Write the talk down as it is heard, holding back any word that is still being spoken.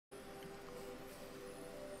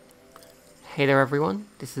Hey there everyone,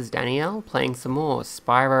 this is Danielle playing some more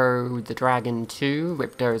Spyro the Dragon 2,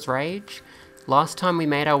 Ripto's Rage. Last time we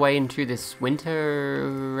made our way into this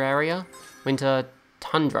winter area, winter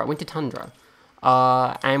tundra,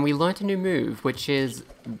 and we learnt a new move, which is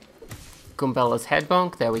Goombella's head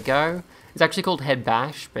bonk. There we go. It's actually called head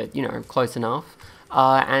bash, but you know, close enough.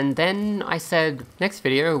 And then I said, next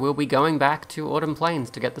video we'll be going back to Autumn Plains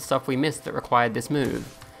to get the stuff we missed that required this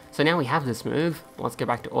move. So now we have this move, let's go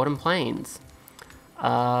back to Autumn Plains.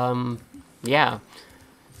 Yeah.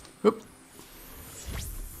 Oop.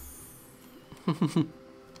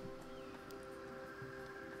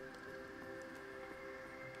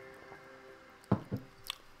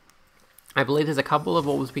 I believe there's a couple of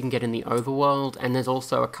orbs we can get in the overworld, and there's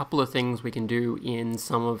also a couple of things we can do in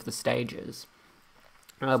some of the stages.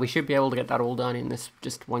 We should be able to get that all done in this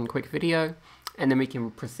just one quick video, and then we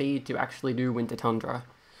can proceed to actually do Winter Tundra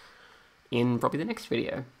in probably the next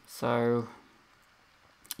video. So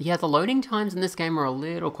yeah, the loading times in this game are a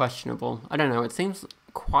little questionable. I don't know, it seems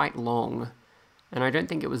quite long, and I don't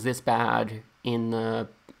think it was this bad in the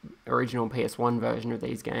original PS1 version of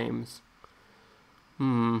these games.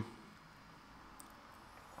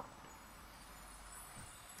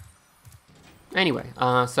 Anyway,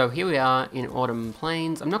 so here we are in Autumn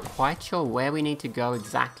Plains. I'm not quite sure where we need to go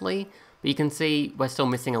exactly, but you can see we're still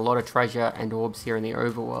missing a lot of treasure and orbs here in the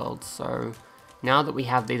overworld, so now that we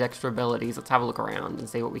have these extra abilities, let's have a look around and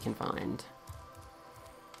see what we can find.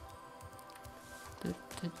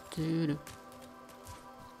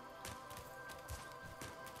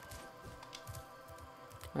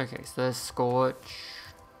 Okay, so there's Scorch.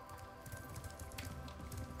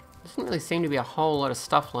 Doesn't really seem to be a whole lot of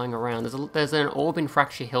stuff lying around. There's an orb in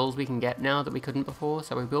Fracture Hills we can get now that we couldn't before,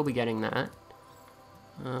 so we will be getting that.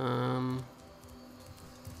 I'm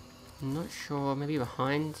not sure, maybe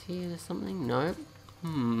behind here there's something? Nope.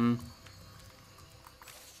 Nope.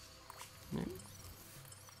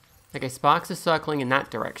 Okay, Sparks is circling in that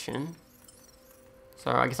direction.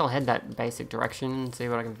 So I guess I'll head that basic direction and see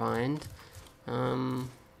what I can find.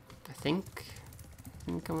 I think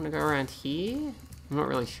I'm gonna go around here. I'm not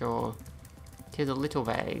really sure. Tis a little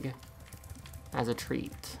vague. As a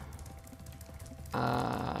treat.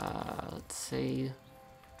 Let's see.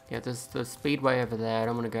 Yeah, there's the speedway over there. I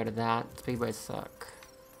don't want to go to that. Speedways suck.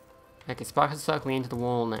 Okay, Spark is circling into the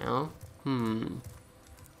wall now. We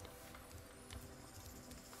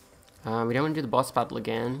don't want to do the boss battle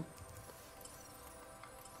again.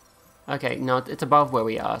 Okay, no, it's above where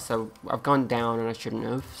we are, so I've gone down and I shouldn't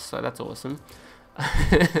have, so that's awesome.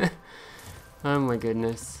 Oh my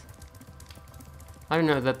goodness. I don't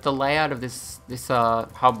know, that the layout of this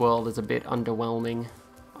hub world is a bit underwhelming,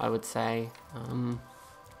 I would say.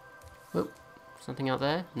 Oh, something out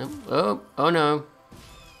there? Nope. Oh no.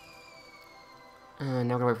 Now I'm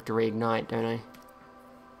gonna wait for it to reignite, don't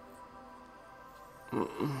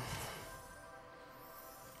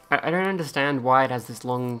I? I don't understand why it has this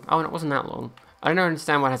long... Oh, it wasn't that long. I don't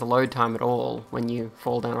understand why it has a load time at all when you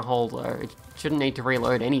fall down a hole, though. It shouldn't need to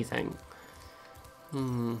reload anything.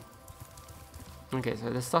 Okay, so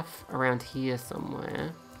there's stuff around here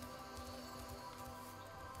somewhere.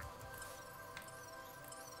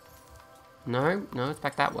 No, it's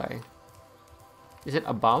back that way. Is it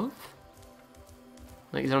above?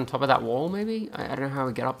 Like, is it on top of that wall, maybe? I don't know how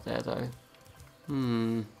we get up there, though.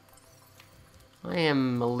 I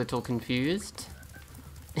am a little confused.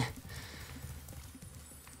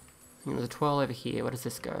 There's a twirl over here. Where does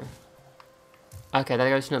this go? Okay, that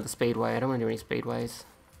goes to another speedway. I don't want to do any speedways.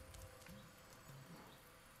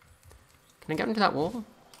 Can I get into that wall?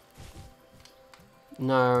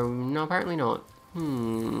 No, apparently not.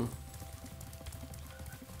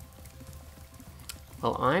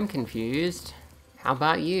 Well, I'm confused. How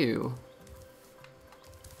about you?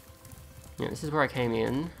 Yeah, this is where I came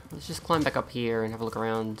in. Let's just climb back up here and have a look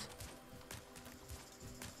around.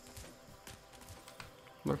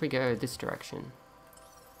 What if we go this direction?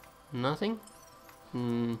 Nothing?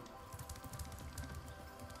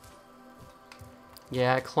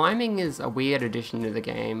 Yeah, climbing is a weird addition to the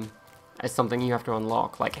game as something you have to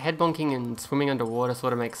unlock. Like, head bonking and swimming underwater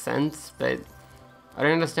sort of makes sense, but I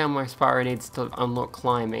don't understand why Spyro needs to unlock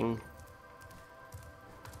climbing.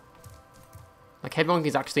 Like, head bonking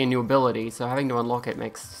is actually a new ability, so having to unlock it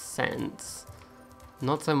makes sense.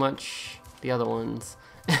 Not so much the other ones.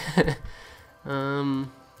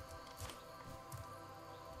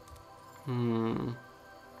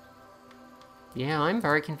 Yeah, I'm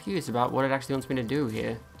very confused about what it actually wants me to do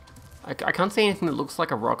here. I can't see anything that looks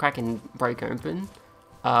like a rock I can break open.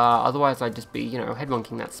 Otherwise I'd just be, you know, head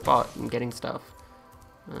bonking that spot and getting stuff.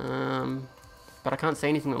 But I can't see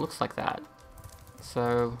anything that looks like that.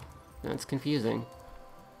 So, That's confusing.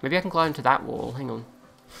 Maybe I can climb to that wall. Hang on.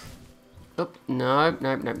 Oop. Nope,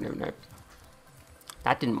 nope, nope, nope, nope.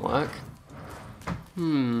 That didn't work.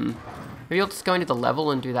 Maybe I'll just go into the level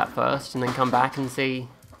and do that first, and then come back and see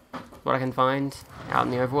what I can find out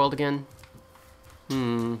in the overworld again.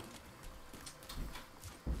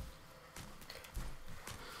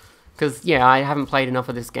 Because, yeah, I haven't played enough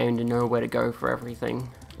of this game to know where to go for everything.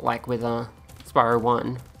 Like with Spyro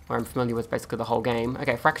 1, where I'm familiar with basically the whole game.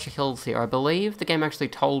 Okay, Fracture Hills here. I believe the game actually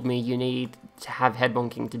told me you need to have head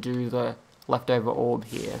bonking to do the leftover orb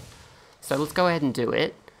here. So let's go ahead and do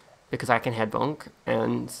it, because I can head bonk,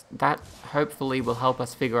 and that hopefully will help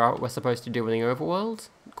us figure out what we're supposed to do in the overworld.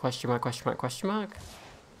 Question mark, question mark, question mark.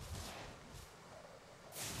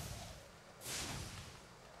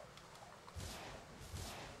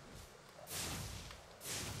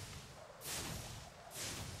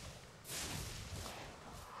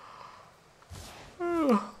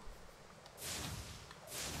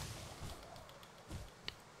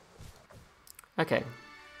 Okay.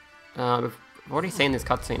 We've already seen this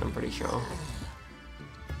cutscene, I'm pretty sure.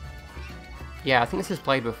 Yeah, I think this was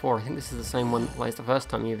played before. I think this is the same one that plays the first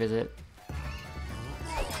time you visit.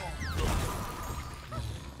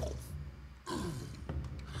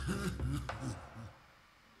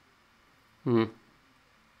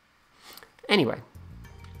 Anyway.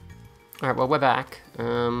 Alright, well, we're back.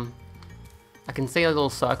 I can see a little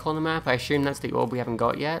circle on the map. I assume that's the orb we haven't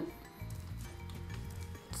got yet.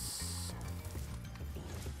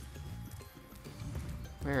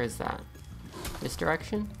 Where is that? This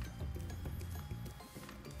direction?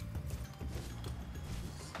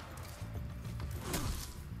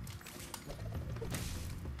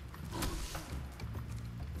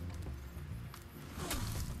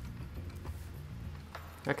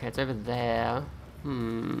 Okay, it's over there.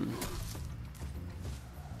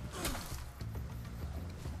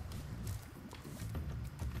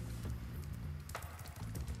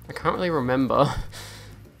 I can't really remember.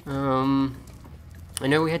 I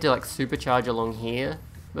know we had to like supercharge along here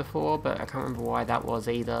before, but I can't remember why that was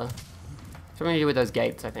either. Something to do with those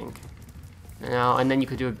gates, I think. Now, and then you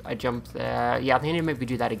could do a jump there. Yeah, I think I need to maybe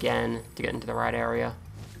do that again to get into the right area.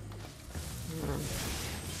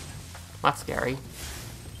 That's scary.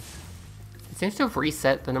 It seems to have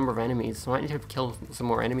reset the number of enemies, so I might need to kill some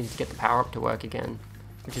more enemies to get the power up to work again,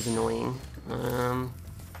 which is annoying.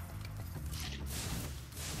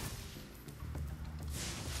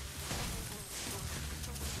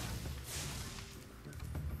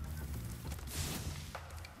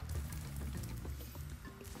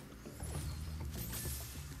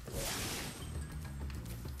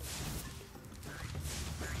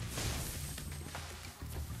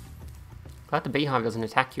 Glad the beehive doesn't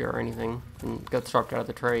attack you or anything and gets dropped out of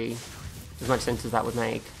the tree. As much sense as that would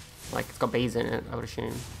make. Like, it's got bees in it, I would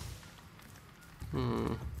assume.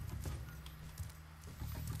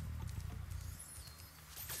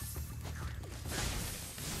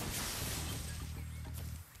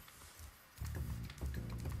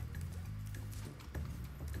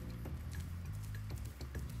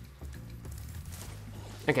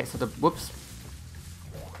 Okay, so whoops.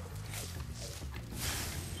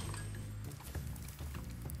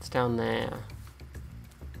 Down there.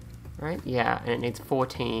 Right? Yeah, and it needs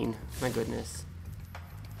 14. My goodness.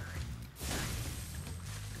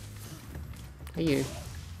 Hey you.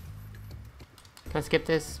 Can I skip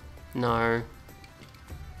this? No.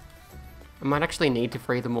 I might actually need to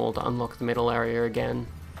free them all to unlock the middle area again.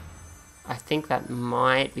 I think that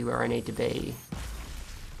might be where I need to be.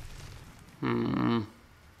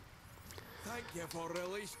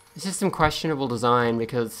 It's just some questionable design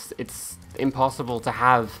because it's impossible to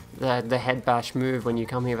have the head bash move when you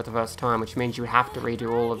come here for the first time, which means you would have to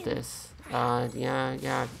redo all of this.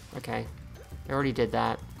 Yeah, okay. I already did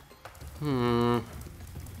that.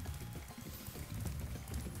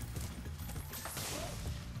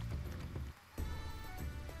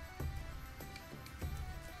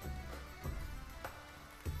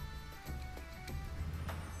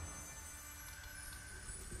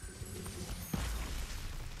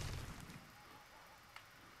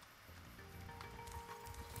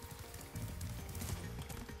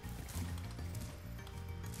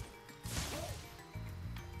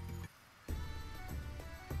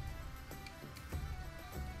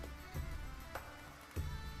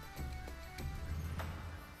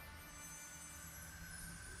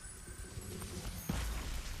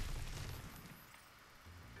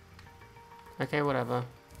 Okay, whatever.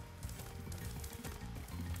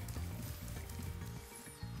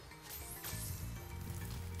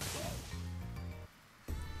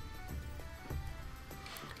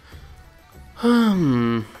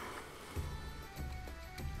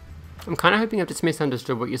 I'm kind of hoping I've just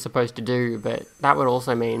misunderstood what you're supposed to do, but that would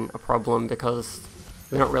also mean a problem because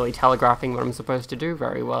they're not really telegraphing what I'm supposed to do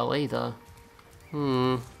very well either.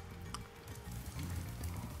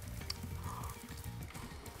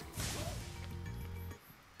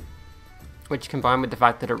 Which, combined with the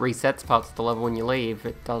fact that it resets parts of the level when you leave,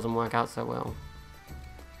 it doesn't work out so well.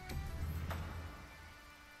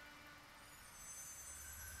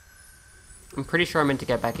 I'm pretty sure I meant to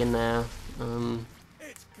get back in there.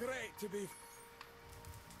 It's great to be.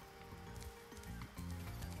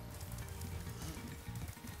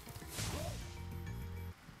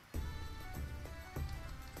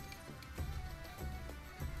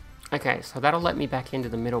 Okay, so that'll let me back into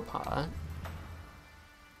the middle part.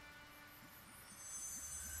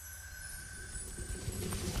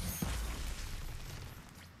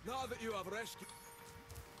 Now that you have rescued.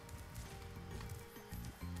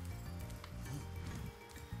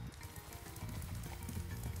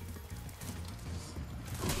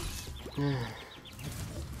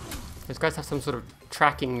 Those guys have some sort of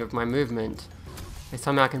tracking of my movement. They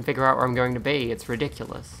somehow can figure out where I'm going to be. It's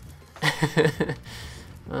ridiculous.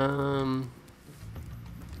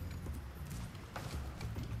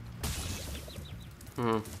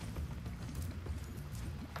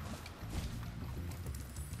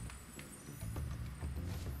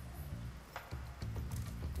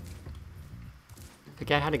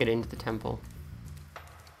 Forget how to get into the temple.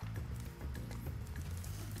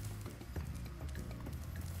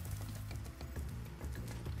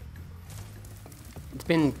 It's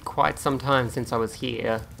been quite some time since I was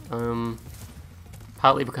here,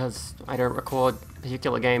 partly because I don't record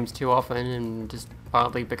particular games too often, and just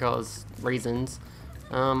partly because reasons.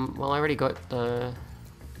 Well, I already got the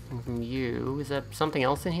thing from you. Is there something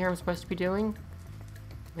else in here I'm supposed to be doing?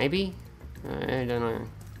 Maybe? I don't know.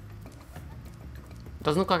 It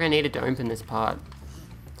doesn't look like I needed to open this part,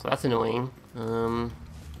 so that's annoying. I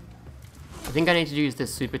think I need to use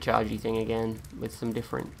this superchargy thing again with some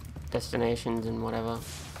different destinations and whatever.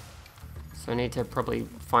 So I need to probably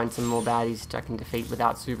find some more baddies I can defeat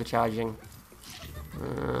without supercharging.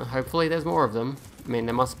 Hopefully there's more of them. I mean,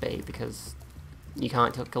 there must be, because you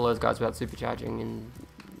can't kill those guys without supercharging, and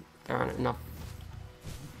there aren't enough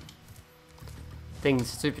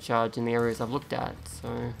things to supercharge in the areas I've looked at,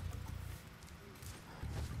 so...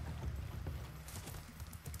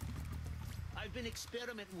 I've been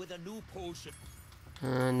experimenting with a new potion.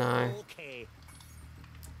 No. Okay.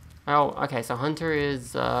 Oh, okay, so Hunter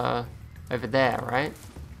is, over there, right?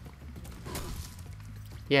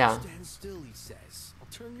 Yeah. Stand still, he says.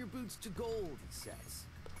 Turn your boots to gold, he says.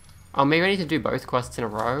 Oh, maybe I need to do both quests in a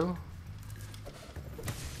row?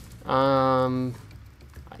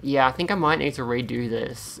 Yeah, I think I might need to redo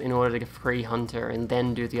this in order to free Hunter and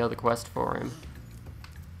then do the other quest for him.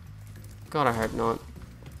 God, I hope not.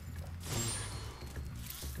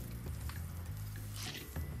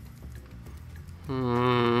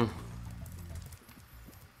 How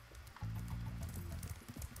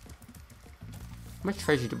much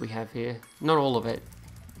treasure do we have here? Not all of it.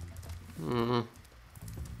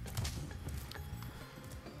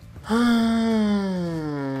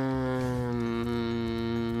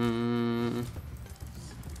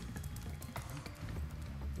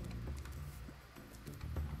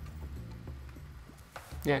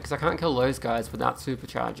 Yeah, because I can't kill those guys without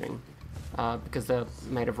supercharging. Because they're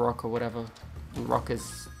made of rock or whatever. And rock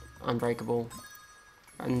is unbreakable.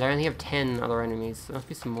 And they only have 10 other enemies, so there must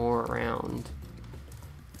be some more around.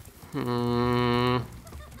 You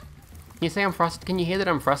say I'm frustrated? Can you hear that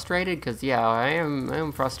I'm frustrated? Because yeah, I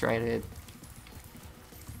am frustrated.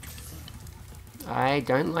 I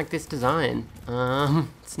don't like this design.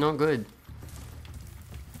 It's not good.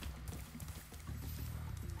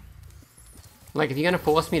 Like, if you're gonna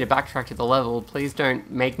force me to backtrack to the level, please don't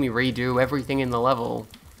make me redo everything in the level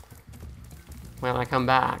when I come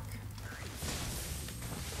back.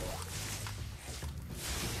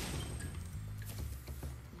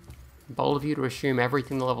 Bold of you to assume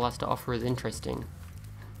everything the level has to offer is interesting.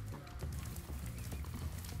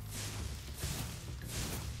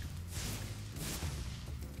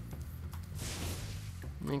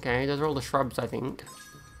 Okay, those are all the shrubs, I think.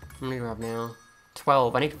 How many do I have now?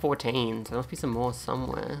 12. I need 14, so there must be some more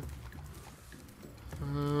somewhere.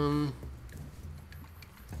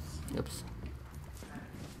 Oops.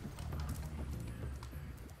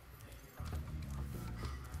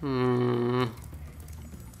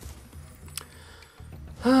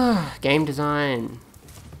 Game design.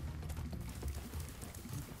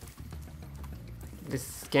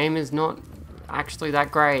 This game is not actually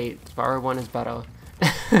that great. Spyro 1 is better.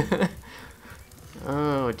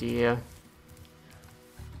 Oh dear.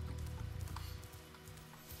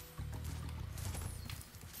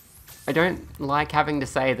 I don't like having to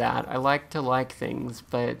say that. I like to like things,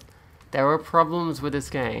 but there are problems with this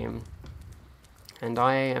game. And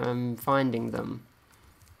I am finding them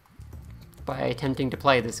by attempting to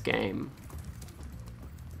play this game.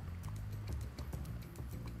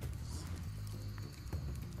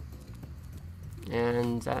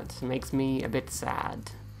 And that makes me a bit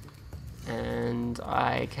sad. And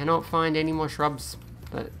I cannot find any more shrubs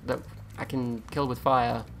that I can kill with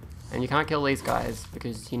fire. And you can't kill these guys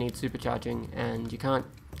because you need supercharging, and you can't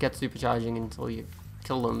get supercharging until you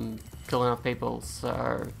kill enough people,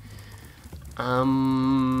 so... what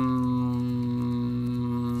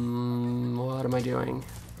am I doing?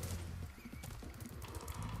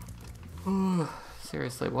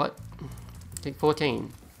 Seriously, what? Take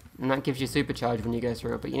 14. And that gives you supercharge when you go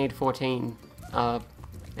through it, but you need 14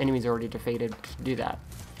 enemies already defeated to do that.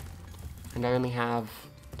 And I only have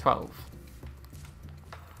 12.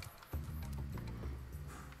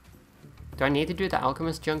 Do I need to do the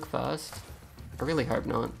alchemist junk first? I really hope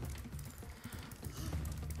not.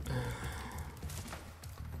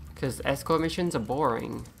 Because escort missions are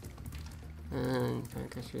boring. Can't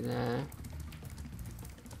go through there.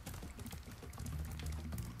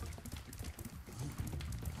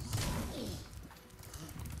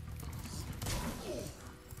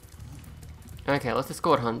 Okay, let's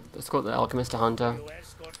escort the alchemist to Hunter.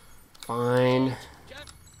 Fine.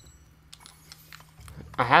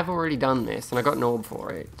 I have already done this, and I got an orb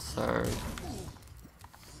for it, so...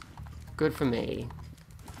 good for me.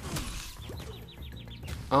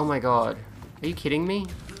 Oh my god. Are you kidding me?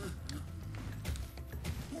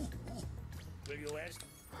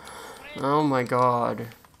 Oh my god.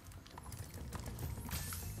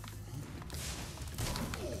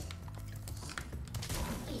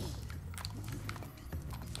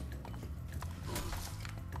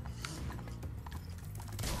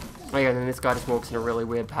 Oh yeah, and then this guy just walks in a really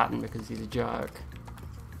weird pattern because he's a jerk.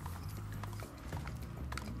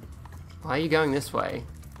 Why are you going this way?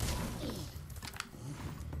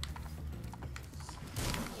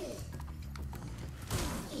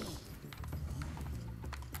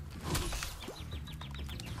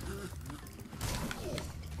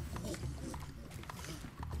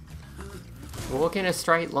 Walk in a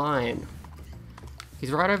straight line.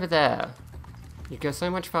 He's right over there. You'd go so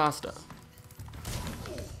much faster.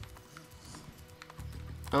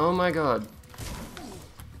 Oh my god.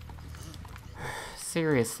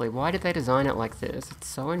 Seriously, why did they design it like this? It's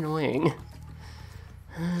so annoying.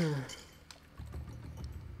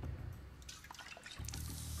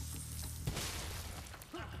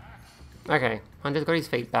 Okay, Hunter's got his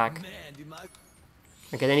feet back.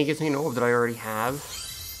 Okay, then he gives me an orb that I already have.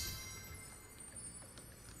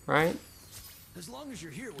 Right? As long as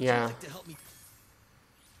you're here, would Yeah. you like to help me?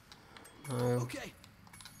 No. Okay.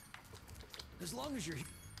 As long as you're here.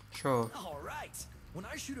 Sure. All right. When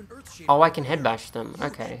I shoot an earth shaper, Oh, I can head bash them.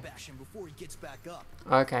 Okay. head bash him before he gets back up.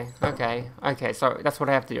 Okay, so that's what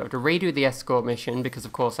I have to do. I have to redo the escort mission, because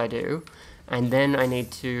of course I do. And then I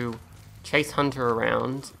need to chase Hunter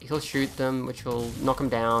around. He'll shoot them, which will knock him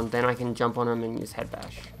down. Then I can jump on him and use head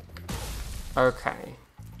bash. Okay.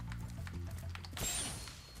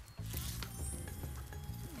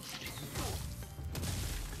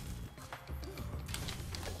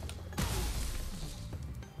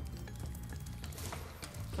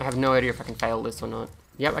 I have no idea if I can fail this or not.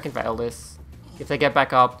 Yep, I can fail this. If they get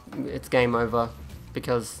back up, it's game over.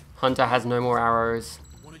 Because Hunter has no more arrows.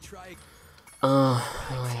 Wanna try? Oh,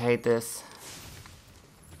 I hate this.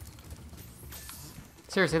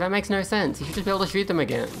 Seriously, that makes no sense. You should just be able to shoot them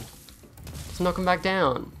again. Just knock them back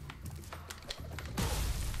down.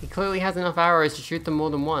 He clearly has enough arrows to shoot them more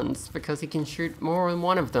than once, because he can shoot more than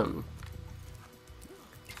one of them.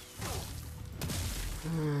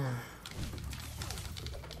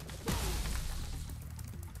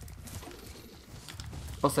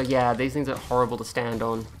 Also, yeah, these things are horrible to stand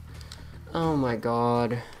on. Oh my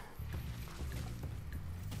god.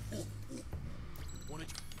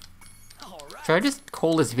 Should I just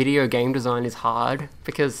call this video game design is hard?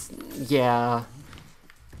 Because, yeah.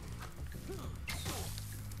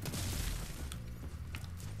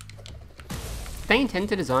 They intend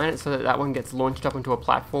to design it so that that one gets launched up onto a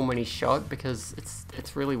platform when he's shot, because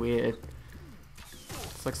it's really weird.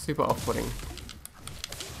 It's like super off-putting.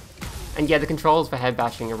 And yeah, the controls for head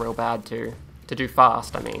bashing are real bad too. To do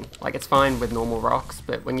fast, I mean. Like, it's fine with normal rocks,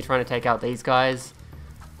 but when you're trying to take out these guys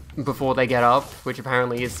before they get up, which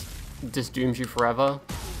apparently is just dooms you forever,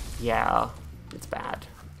 yeah, it's bad.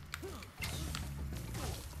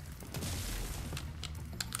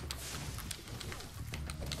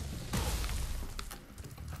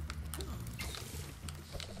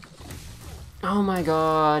 Oh my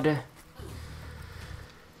god.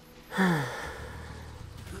 I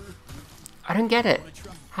don't get it.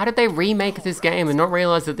 How did they remake this game and not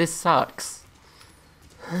realize that this sucks?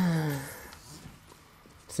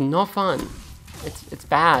 It's not fun. It's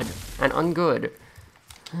bad and ungood.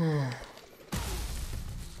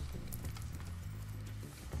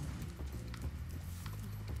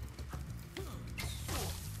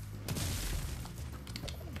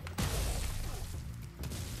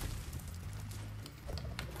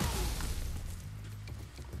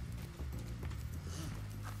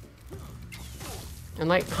 And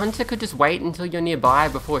like, Hunter could just wait until you're nearby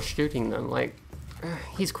before shooting them. Like,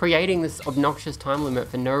 he's creating this obnoxious time limit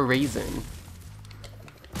for no reason.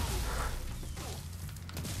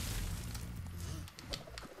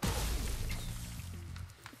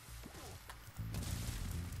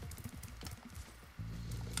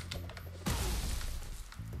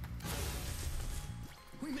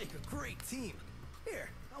 We make a great team. Here,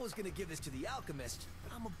 I was gonna give this to the alchemist,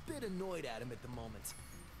 but I'm a bit annoyed at him at the moment.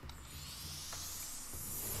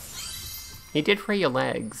 He did free your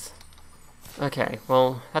legs. Okay,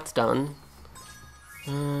 well, that's done.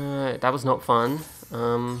 That was not fun.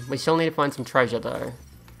 We still need to find some treasure, though.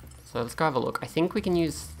 So let's go have a look. I think we can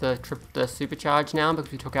use the supercharge now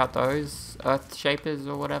because we took out those earth shapers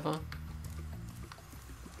or whatever.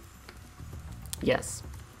 Yes.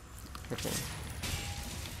 Okay.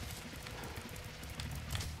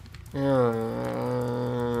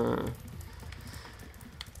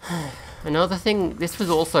 Another thing, this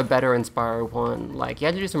was also better in Spyro 1. Like, you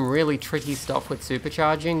had to do some really tricky stuff with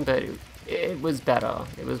supercharging, but it was better.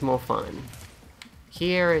 It was more fun.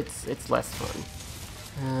 Here, it's less fun.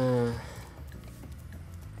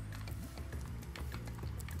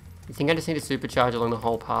 I think I just need to supercharge along the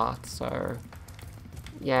whole path, so...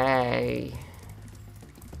 Yay.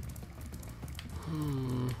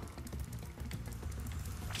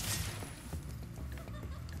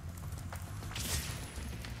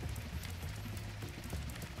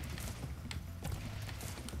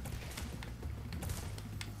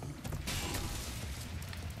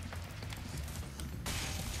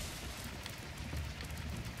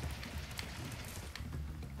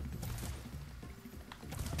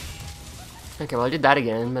 Okay, well I did that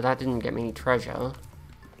again, but that didn't get me any treasure.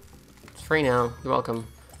 It's free now, you're welcome.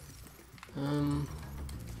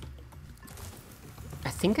 I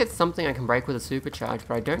think it's something I can break with a supercharge,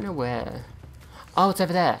 but I don't know where. Oh, it's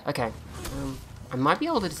over there, okay. I might be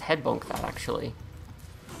able to just head bonk that, actually.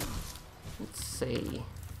 Let's see.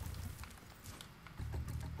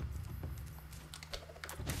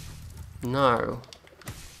 No.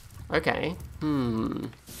 Okay,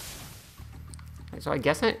 So I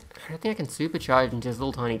guess I don't think I can supercharge into this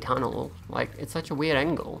little tiny tunnel. Like, it's such a weird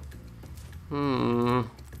angle.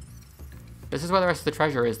 This is where the rest of the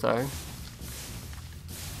treasure is, though.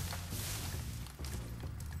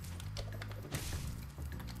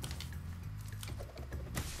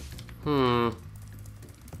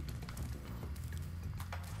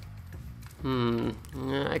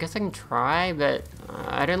 I guess I can try, but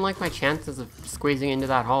I don't like my chances of squeezing into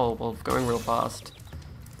that hole while going real fast.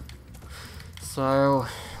 So,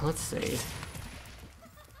 let's see.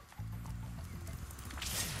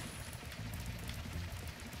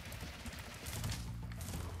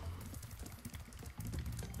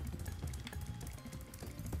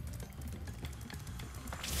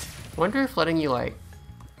 I wonder if letting you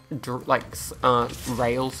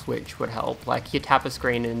rail switch would help. Like, you tap a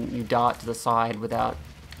screen and you dart to the side without,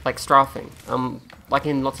 like, strafing. Like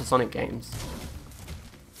in lots of Sonic games.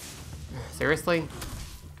 Seriously?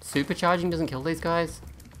 Supercharging doesn't kill these guys?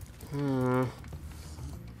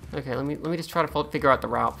 Okay, let me just try to figure out the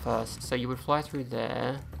route first. So you would fly through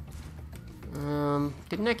there.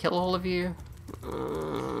 Didn't I kill all of you?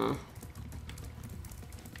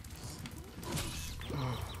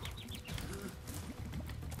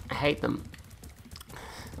 I hate them.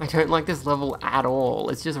 I don't like this level at all.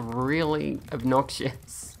 It's just really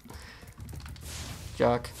obnoxious.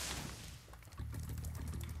 Jerk.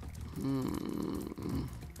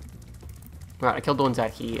 Right, I killed the ones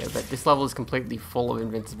out here, but this level is completely full of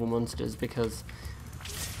invincible monsters because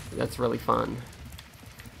that's really fun.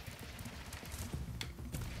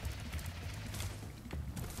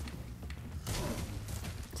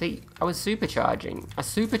 See, I was supercharging. A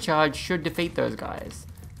supercharge should defeat those guys.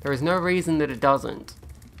 There is no reason that it doesn't.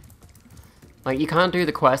 Like, you can't do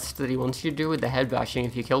the quest that he wants you to do with the head bashing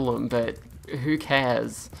if you kill them, but who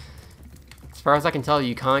cares? As far as I can tell,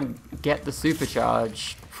 you can't get the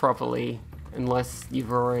supercharge properly unless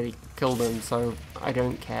you've already killed them, so I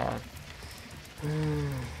don't care.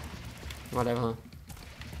 Whatever.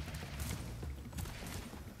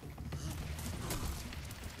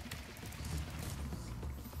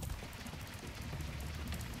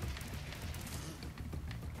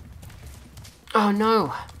 Oh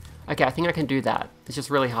no! Okay, I think I can do that. It's just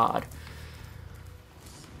really hard.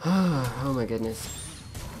 Oh my goodness.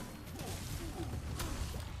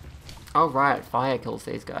 Oh right, fire kills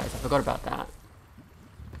these guys. I forgot about that.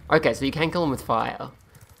 Okay, so you can kill them with fire.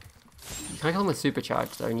 You can't kill them with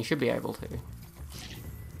supercharge though, and you should be able to.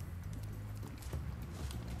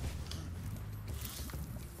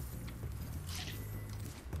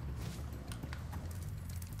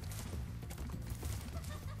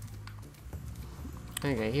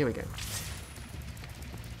 Okay, here we go.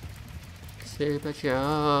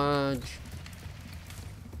 Supercharge.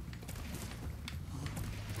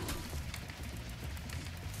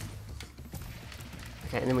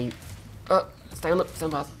 Okay, and then we... Oh, stay on the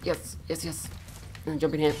path. Yes, yes, yes. And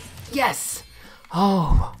jump in here. Yes!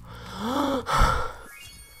 Oh!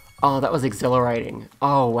 Oh, that was exhilarating.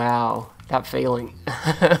 Oh, wow. That feeling.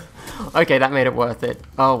 Okay, that made it worth it.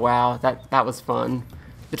 Oh, wow. That was fun.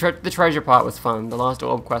 The treasure part was fun. The last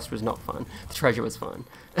orb quest was not fun. The treasure was fun.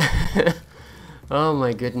 Oh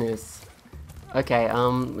my goodness. Okay,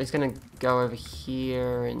 we're just gonna go over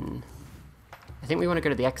here and... I think we want to go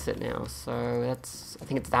to the exit now, so that's... I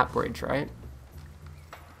think it's that bridge, right?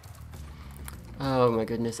 Oh my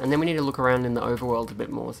goodness. And then we need to look around in the overworld a bit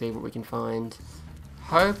more, see what we can find.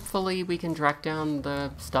 Hopefully we can track down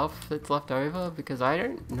the stuff that's left over, because I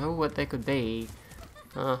don't know what they could be.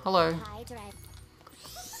 Hello.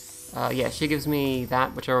 Yeah, she gives me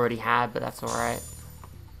that, which I already had, but that's alright.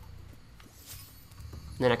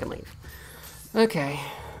 Then I can leave. Okay,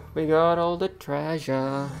 we got all the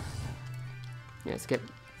treasure. Yeah, skip,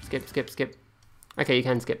 skip, skip, skip. Okay, you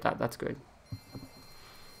can skip that, that's good.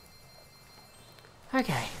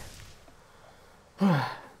 Okay.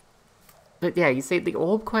 But yeah, you see, the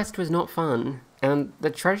orb quest was not fun, and the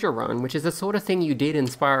treasure run, which is the sort of thing you did in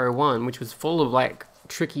Spyro 1, which was full of, like,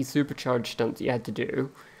 tricky supercharged stunts you had to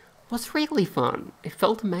do, was really fun. It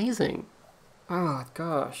felt amazing. Oh,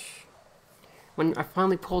 gosh. When I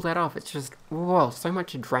finally pulled that off, it's just, whoa, so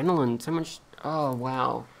much adrenaline, so much, oh,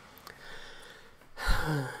 wow.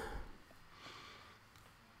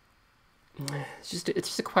 It's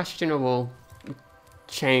just a questionable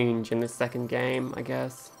change in the second game, I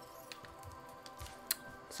guess.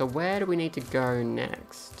 So where do we need to go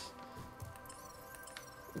next?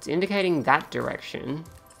 It's indicating that direction.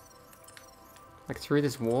 Like through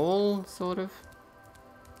this wall, sort of?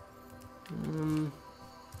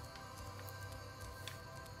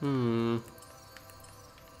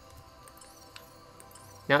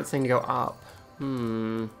 Now it's saying to go up.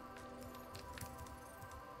 If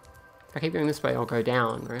I keep going this way, I'll go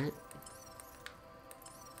down, right?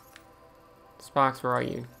 Sparks, where are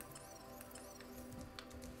you?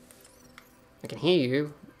 I can hear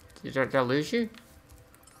you. Did I lose you?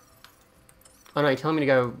 Oh no, you're telling me to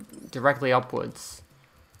go directly upwards.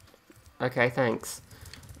 Okay, thanks.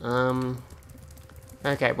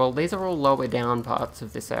 Okay, well these are all lower down parts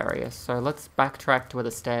of this area, so let's backtrack to where the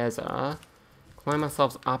stairs are. Climb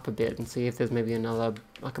ourselves up a bit and see if there's maybe another,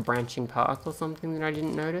 like a branching path or something that I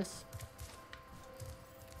didn't notice.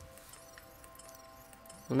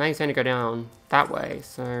 Well, now you're saying to go down that way,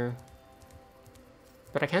 so...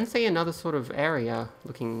 But I can see another sort of area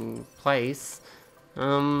looking place.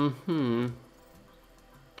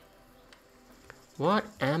 What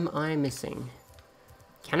am I missing?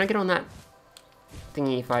 Can I get on that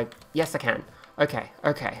thingy if I... Yes, I can. Okay,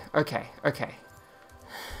 okay, okay, okay.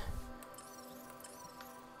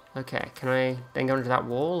 Okay, can I then go into that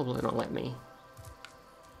wall, or will it not let me?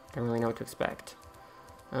 Don't really know what to expect.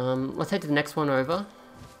 Let's head to the next one over.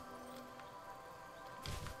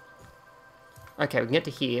 Okay, we can get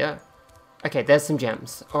to here. Okay, there's some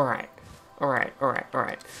gems. Alright. Alright, alright,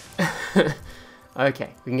 alright.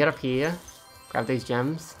 Okay, we can get up here. Grab these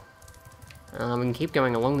gems. We can keep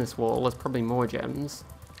going along this wall. There's probably more gems.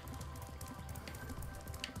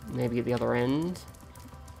 Maybe at the other end.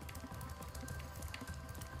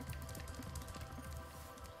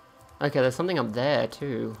 Okay, there's something up there,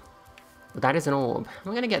 too. But that is an orb. How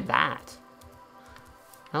am I gonna get that?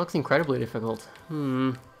 That looks incredibly difficult.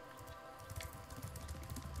 I'm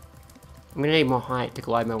gonna need more height to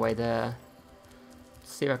glide my way there.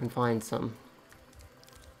 Let's see if I can find some.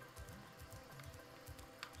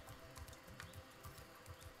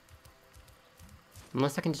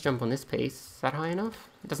 Unless I can just jump on this piece. Is that high enough?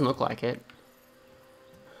 It doesn't look like it.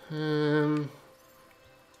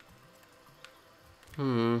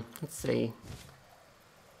 Let's see.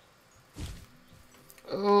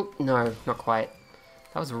 Oh, no, not quite.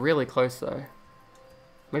 That was really close, though.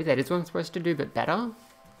 Maybe that is what I'm supposed to do, but better? Or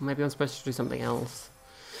maybe I'm supposed to do something else.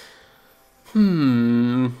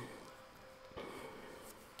 I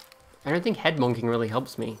don't think head bonking really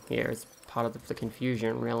helps me here, as part of the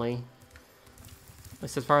confusion, really. At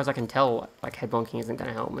least as far as I can tell, like, head bonking isn't going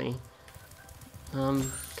to help me. Can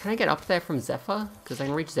I get up there from Zephyr? Because I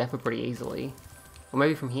can reach Zephyr pretty easily. Or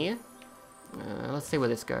maybe from here? Let's see where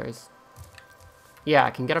this goes. Yeah,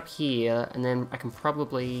 I can get up here, and then I can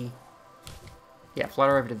probably... Yeah,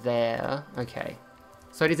 flutter over to there. Okay.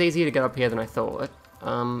 So it is easier to get up here than I thought.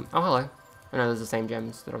 Oh, hello. I know there's the same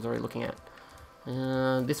gems that I was already looking at.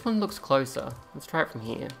 This one looks closer. Let's try it from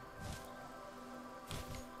here.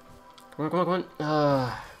 Come on, come on, come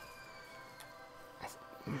on.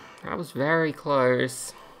 That was very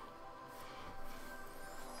close.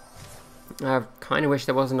 I kind of wish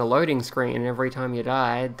there wasn't a loading screen every time you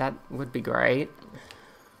died. That would be great.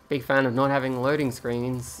 Big fan of not having loading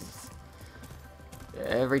screens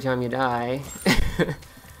every time you die.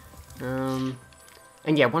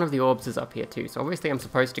 And yeah, one of the orbs is up here too, so obviously I'm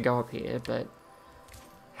supposed to go up here, but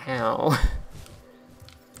how?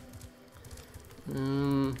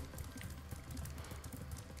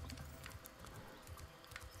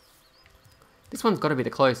 This one's got to be the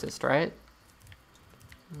closest, right?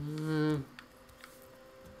 If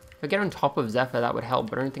I get on top of Zephyr, that would help,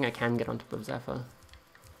 but I don't think I can get on top of Zephyr.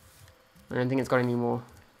 I don't think it's got any more...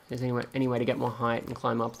 There's any way to get more height and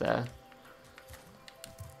climb up there.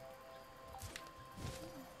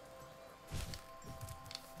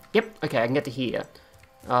 Yep, okay, I can get to here.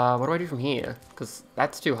 What do I do from here? Because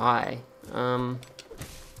that's too high. I'm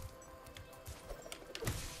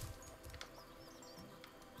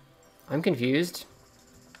confused.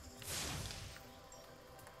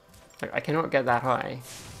 Like, I cannot get that high.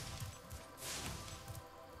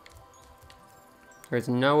 There is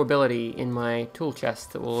no ability in my tool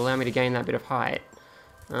chest that will allow me to gain that bit of height.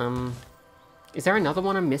 Is there another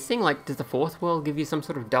one I'm missing? Like, does the fourth world give you some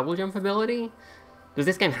sort of double jump ability? Does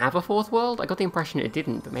this game have a fourth world? I got the impression it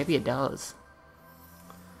didn't, but maybe it does.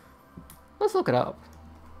 Let's look it up.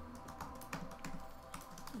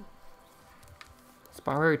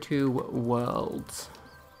 Spyro 2 Worlds.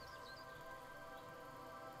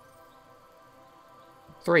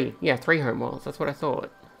 3. Yeah, 3 home worlds. That's what I thought.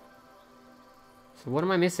 So what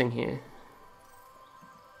am I missing here?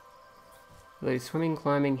 The swimming,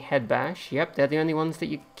 climbing, head bash. Yep, they're the only ones that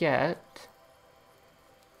you get.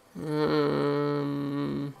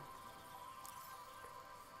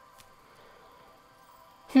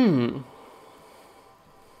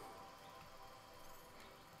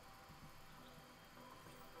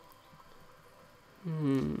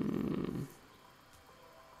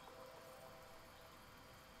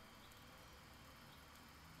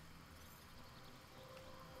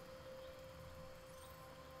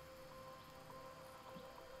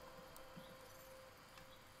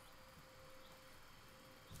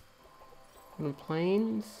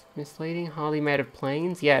 Planes? Misleading? Hardly made of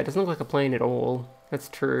planes? Yeah, it doesn't look like a plane at all. That's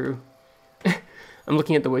true. I'm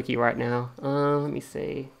looking at the wiki right now. Let me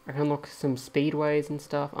see. I can unlock some speedways and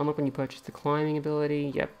stuff. Unlock when you purchase the climbing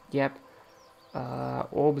ability. Yep.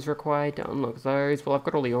 Orbs required to unlock those. Well, I've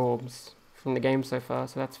got all the orbs from the game so far,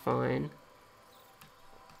 so that's fine.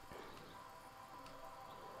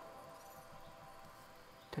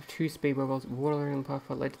 To have 2 speedway wells, water on the path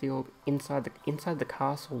that led to the orb inside the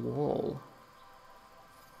castle wall.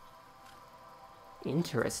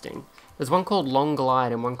 Interesting. There's one called Long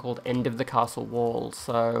Glide and one called End of the Castle Wall,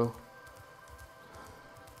 so...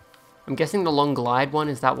 I'm guessing the Long Glide one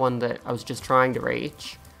is that one that I was just trying to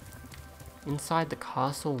reach. Inside the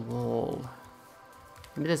castle wall.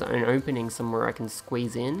 Maybe there's an opening somewhere I can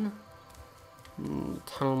squeeze in.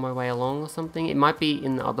 Tunnel my way along or something. It might be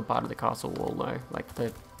in the other part of the castle wall though, like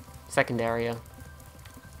the second area.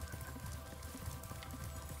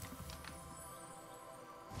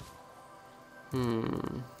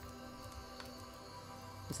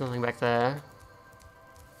 There's nothing back there.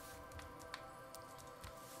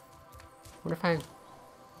 What if I...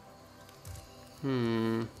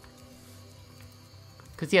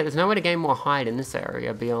 Because yeah, there's no way to gain more height in this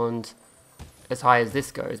area beyond as high as this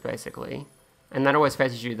goes, basically. And that always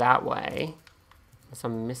fetches you that way. Unless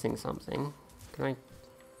I'm missing something. Can I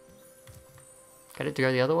get it to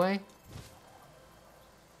go the other way?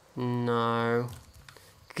 No.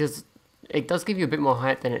 Because it does give you a bit more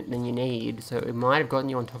height than you need, so it might have gotten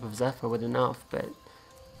you on top of Zephyr with enough, but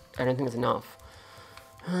I don't think it's enough.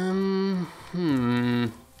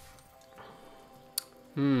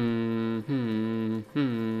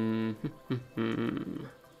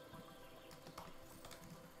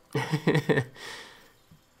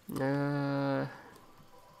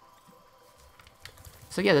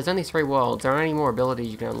 So yeah, there's only 3 worlds. There aren't any more abilities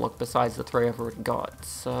you can unlock besides the 3 I've already got,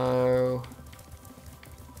 so...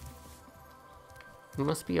 There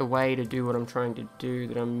must be a way to do what I'm trying to do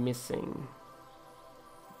that I'm missing.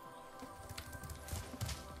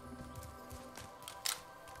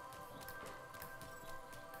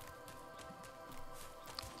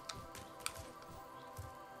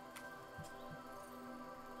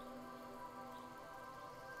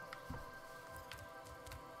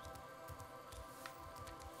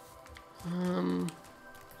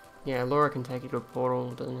 Yeah, Laura can take you to a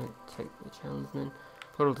portal, doesn't it? Take the challenge.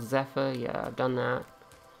 Portal to Zephyr, yeah, I've done that.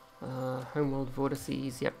 Homeworld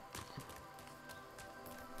Vortices, yep.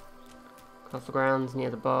 Castle grounds near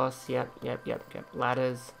the boss, yep.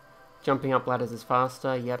 Ladders. Jumping up ladders is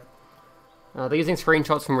faster, yep. They're using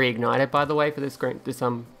screenshots from Reignited, by the way, for this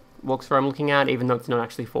walkthrough I'm looking at, even though it's not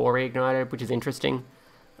actually for Reignited, which is interesting.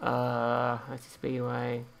 Icy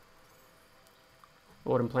Speedway.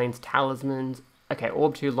 Autumn Plains Talismans. Okay,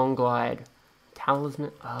 Orb 2, Long Glide.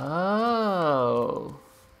 Talisman. Oh.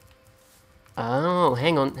 Oh,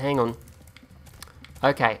 hang on.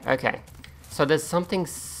 Okay. So there's something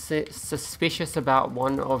suspicious about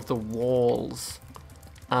one of the walls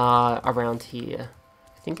around here.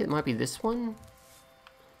 I think it might be this one?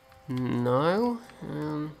 No?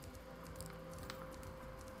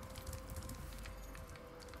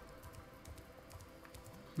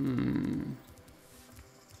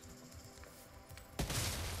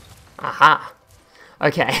 Aha!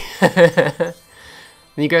 Okay. Then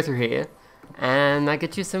you go through here, and that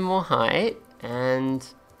gets you some more height, and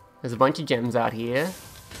there's a bunch of gems out here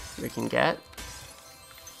we can get.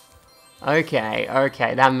 Okay,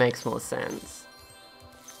 that makes more sense.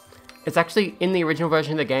 It's actually, in the original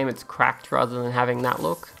version of the game, it's cracked rather than having that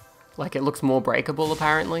look. Like, it looks more breakable,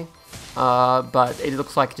 apparently. But it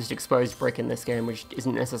looks like just exposed brick in this game, which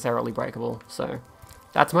isn't necessarily breakable, so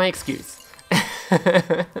that's my excuse.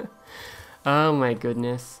 Oh my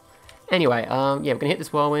goodness. Anyway, yeah, we're gonna hit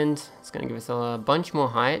this whirlwind. It's gonna give us a bunch more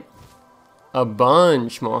height. A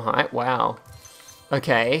bunch more height, wow.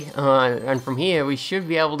 Okay, and from here we should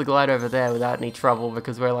be able to glide over there without any trouble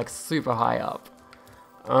because we're like super high up.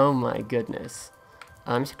 Oh my goodness.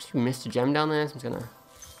 I just actually missed a gem down there, so I'm just gonna...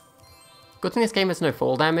 Good thing this game has no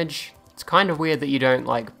fall damage. It's kind of weird that you don't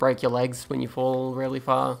like break your legs when you fall really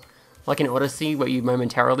far. Like in Odyssey, where you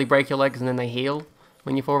momentarily break your legs and then they heal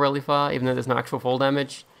when you fall really far, even though there's no actual fall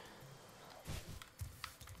damage.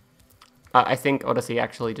 I think Odyssey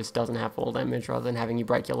actually just doesn't have fall damage rather than having you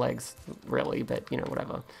break your legs, really, but, you know,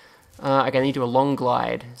 whatever. Again, you do a long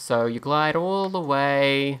glide. So you glide all the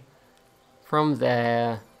way from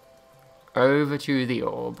there over to the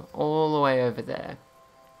orb, all the way over there.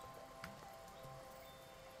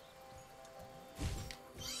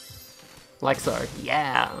 Like so,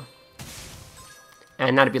 yeah.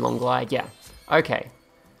 And that'd be long glide, yeah. Okay,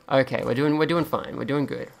 we're doing fine. We're doing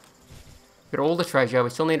good. Got all the treasure. We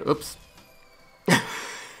still need. Oops.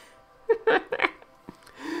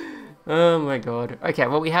 Oh my god. Okay,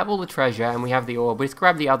 well we have all the treasure and we have the orb. We just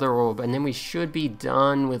grab the other orb and then we should be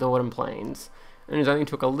done with Autumn Plains. And it only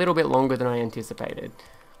took a little bit longer than I anticipated.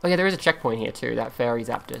 Oh yeah, there is a checkpoint here too. That fairy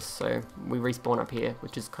zapped us, so we respawn up here,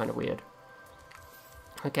 which is kind of weird.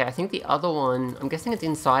 Okay, I think the other one, I'm guessing it's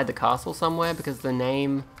inside the castle somewhere because the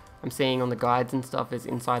name I'm seeing on the guides and stuff is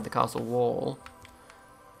inside the castle wall.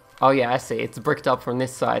 Oh yeah, I see. It's bricked up from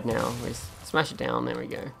this side now. We just smash it down. There we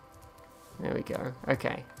go. There we go.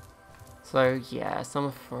 Okay. So yeah,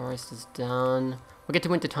 Summer Forest is done. We'll get to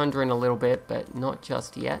Winter Tundra in a little bit, but not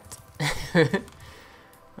just yet.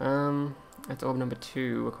 That's orb number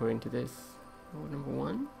 2 according to this. Orb number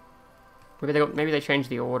 1? Maybe they changed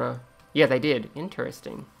the order. Yeah, they did.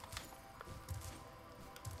 Interesting.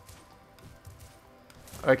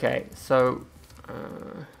 Okay, so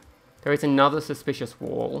there is another suspicious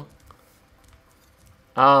wall.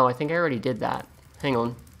 Oh, I think I already did that. Hang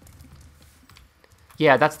on.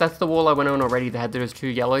 Yeah, that's the wall I went on already that had those 2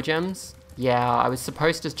 yellow gems. Yeah, I was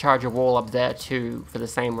supposed to charge a wall up there too for the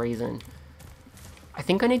same reason. I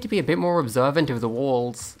think I need to be a bit more observant of the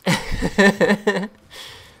walls.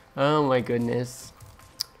 Oh my goodness.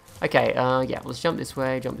 Okay, yeah, let's jump this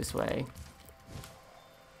way, jump this way.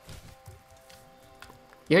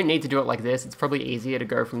 You don't need to do it like this. It's probably easier to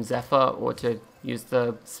go from Zephyr or to use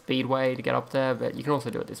the speedway to get up there, but you can also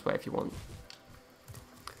do it this way if you want.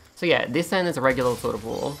 So yeah, this end is a regular sort of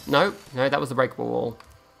wall. No, that was the breakable wall.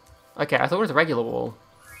 Okay, I thought it was a regular wall.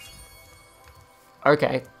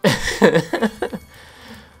 Okay.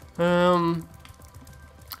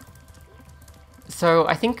 So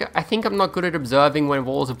I think I'm not good at observing when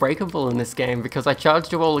walls are breakable in this game because I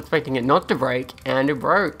charged a wall expecting it not to break, and it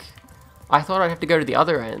broke. I thought I'd have to go to the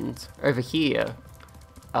other end, over here,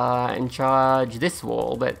 and charge this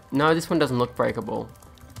wall, but no, this one doesn't look breakable.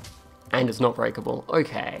 And it's not breakable.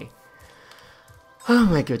 Okay. Oh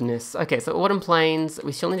my goodness. Okay, so Autumn Plains,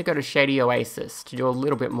 we still need to go to Shady Oasis to do a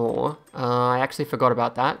little bit more. I actually forgot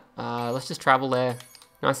about that. Let's just travel there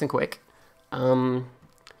nice and quick. I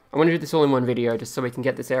want to do this all in one video just so we can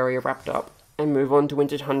get this area wrapped up and move on to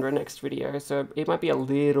Winter Tundra next video, so it might be a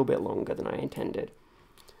little bit longer than I intended.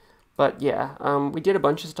 But yeah, we did a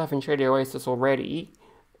bunch of stuff in Shady Oasis already,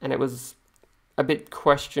 and it was a bit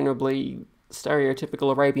questionably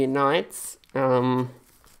stereotypical Arabian Nights. I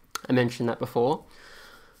mentioned that before.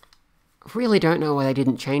 I really don't know why they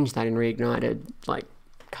didn't change that in Reignited, like,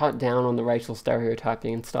 cut down on the racial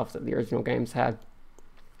stereotyping and stuff that the original games had.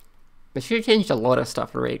 They should have changed a lot of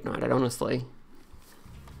stuff in Reignited, honestly.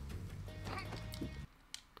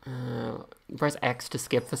 Press X to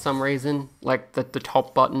skip for some reason, like the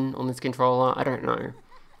top button on this controller, I don't know.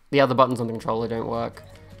 The other buttons on the controller don't work.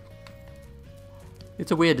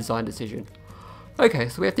 It's a weird design decision. Okay,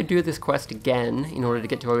 so we have to do this quest again in order to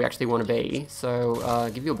get to where we actually want to be.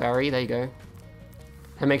 So, give you a berry, there you go.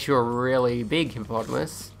 That makes you a really big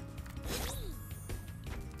hippopotamus.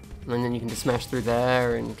 And then you can just smash through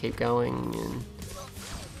there and keep going, and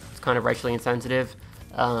it's kind of racially insensitive.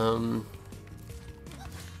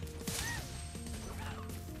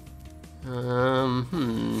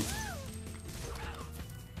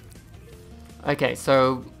 Okay,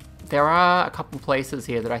 so there are a couple places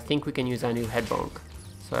here that I think we can use our new head bonk.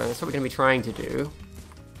 So that's what we're going to be trying to do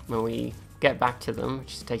when we get back to them,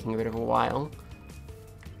 which is taking a bit of a while.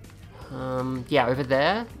 Yeah, over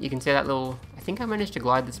there, you can see that little... I think I managed to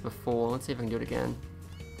glide this before. Let's see if I can do it again.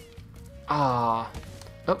 Ah.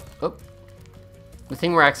 Oh. The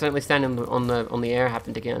thing where I accidentally standing on the air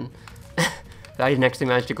happened again. I didn't actually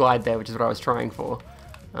manage to glide there, which is what I was trying for.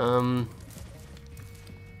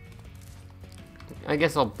 I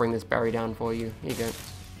guess I'll bring this berry down for you. Here you go.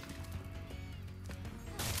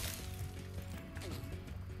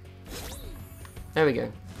 There we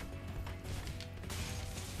go.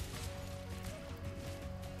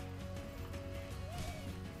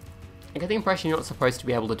 I get the impression you're not supposed to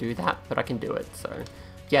be able to do that, but I can do it, so...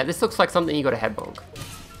 Yeah, this looks like something you got a head bonk.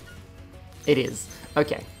 It is.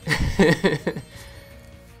 Okay.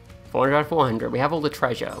 400 out of 400. We have all the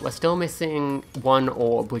treasure. We're still missing one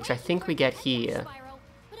orb, which I think we get here.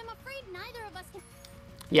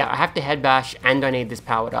 Yeah, I have to head bash, and I need this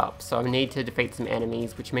powered up, so I need to defeat some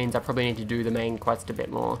enemies, which means I probably need to do the main quest a bit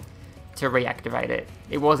more to reactivate it.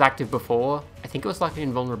 It was active before. I think it was like an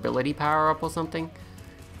invulnerability power-up or something,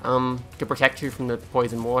 to protect you from the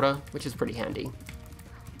poison water, which is pretty handy.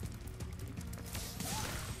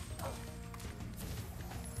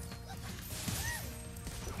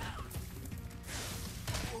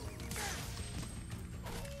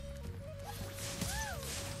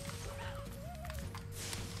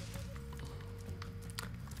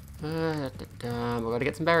 We gotta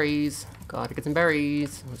get some berries. Gotta get some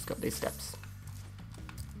berries. Let's go up these steps.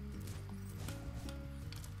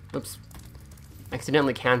 Oops.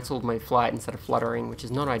 Accidentally cancelled my flight instead of fluttering, which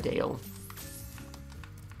is not ideal.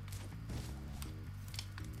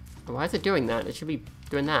 Why is it doing that? It should be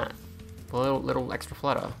doing that. A little extra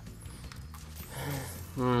flutter.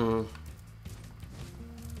 Okay,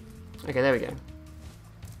 there we go.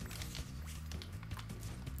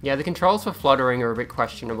 Yeah, the controls for fluttering are a bit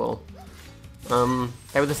questionable.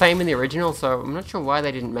 They were the same in the original, so I'm not sure why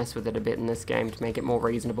they didn't mess with it a bit in this game to make it more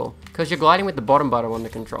reasonable. Because you're gliding with the bottom button on the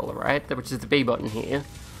controller, right? Which is the B button here.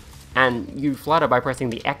 And you flutter by pressing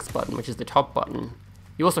the X button, which is the top button.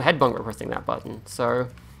 You also headbonk by pressing that button, so...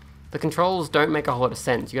 The controls don't make a whole lot of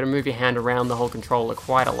sense. You gotta move your hand around the whole controller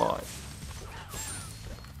quite a lot.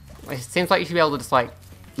 It seems like you should be able to just, like,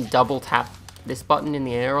 double tap this button in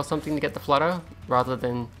the air or something to get the flutter, rather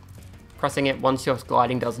than pressing it once your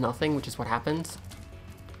gliding does nothing, which is what happens.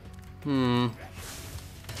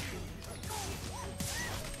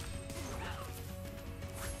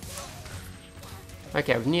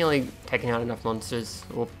 Okay, I've nearly taken out enough monsters,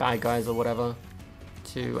 or bad guys or whatever,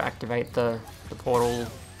 to activate the portal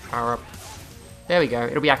power-up. There we go,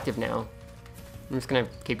 it'll be active now. I'm just gonna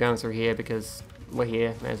keep going through here because we're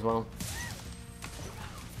here, may as well.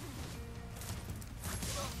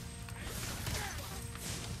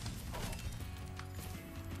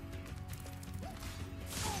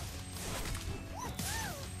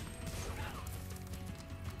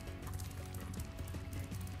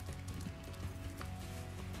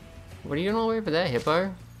 What are you doing all the way over there,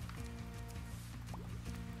 Hippo?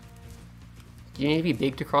 Do you need to be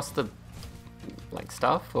big to cross the, like,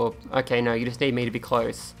 stuff? Or, okay, no, you just need me to be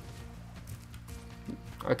close.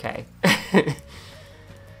 Okay.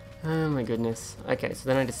 Oh my goodness. Okay, so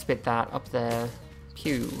then I just spit that up there.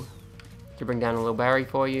 Pew. To bring down a little berry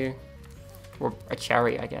for you. Or a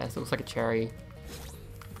cherry, I guess. It looks like a cherry.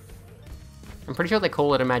 I'm pretty sure they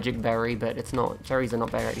call it a magic berry, but it's not. Cherries are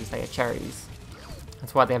not berries, they are cherries.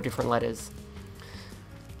 That's why they have different letters.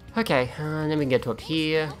 Okay, and then we can get to up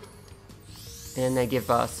here. And they give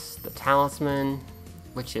us the talisman,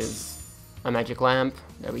 which is a magic lamp.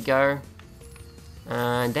 There we go.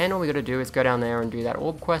 And then all we gotta do is go down there and do that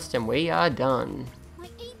orb quest, and we are done. My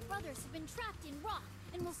 8 brothers have been trapped in rock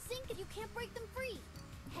and will sink if you can't break them free.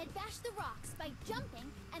 Head bash the rocks by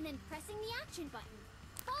jumping and then pressing the action button.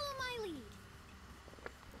 Follow my lead.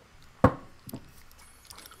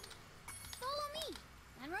 Follow me.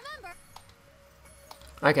 And remember.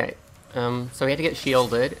 Okay, so we had to get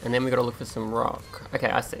shielded, and then we gotta look for some rock. Okay,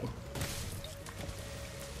 I see.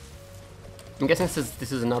 I'm guessing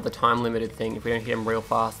this is another time-limited thing. If we don't hit him real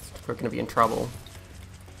fast, we're gonna be in trouble.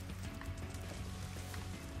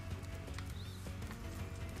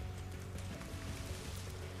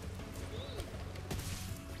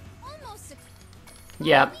 Almost.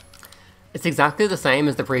 Yeah, it's exactly the same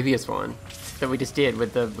as the previous one that we just did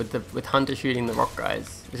with Hunter shooting the rock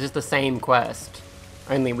guys. It's just the same quest.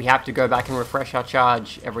 Only we have to go back and refresh our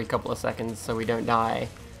charge every couple of seconds so we don't die.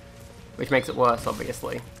 Which makes it worse,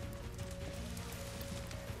 obviously.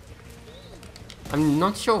 I'm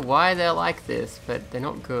not sure why they're like this, but they're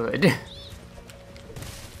not good.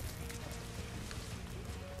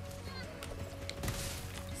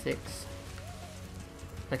 Six.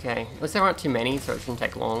 Okay, at least there aren't too many, so it shouldn't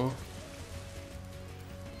take long.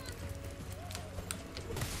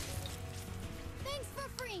 Thanks for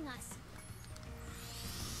freeing us.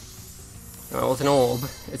 Well, it's an orb.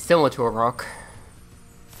 It's similar to a rock.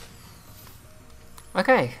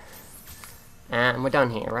 Okay. And we're done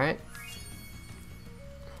here, right?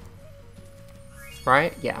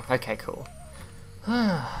 Right? Yeah, okay, cool.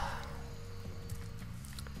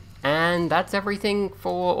 And that's everything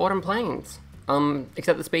for Autumn Plains.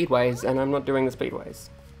 Except the speedways, and I'm not doing the speedways.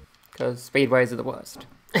 Because speedways are the worst.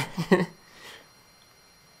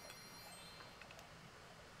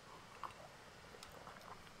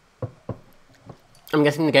 I'm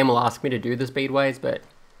guessing the game will ask me to do the speedways, but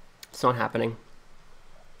it's not happening.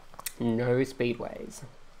 No speedways.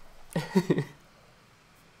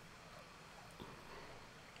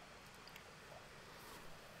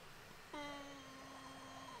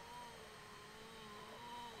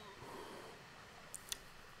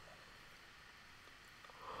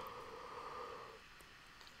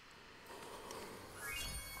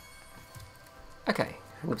 Okay,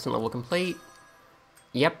 100% level complete.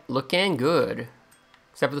 Yep, looking good.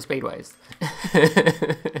 Except for the speedways.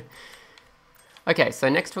 Okay, so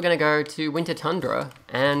next we're gonna go to Winter Tundra,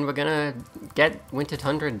 and we're gonna get Winter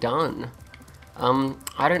Tundra done.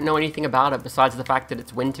 I don't know anything about it besides the fact that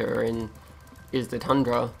it's winter and is the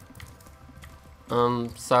tundra.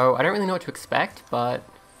 So I don't really know what to expect, but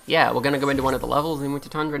yeah, we're gonna go into one of the levels in Winter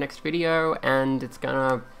Tundra next video, and it's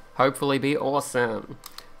gonna hopefully be awesome.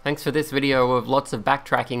 Thanks for this video of lots of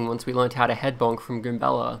backtracking once we learned how to headbonk from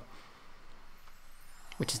Goombella.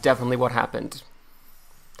 Which is definitely what happened.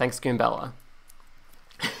 Thanks, Goombella.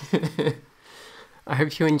 I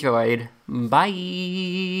hope you enjoyed.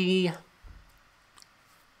 Bye!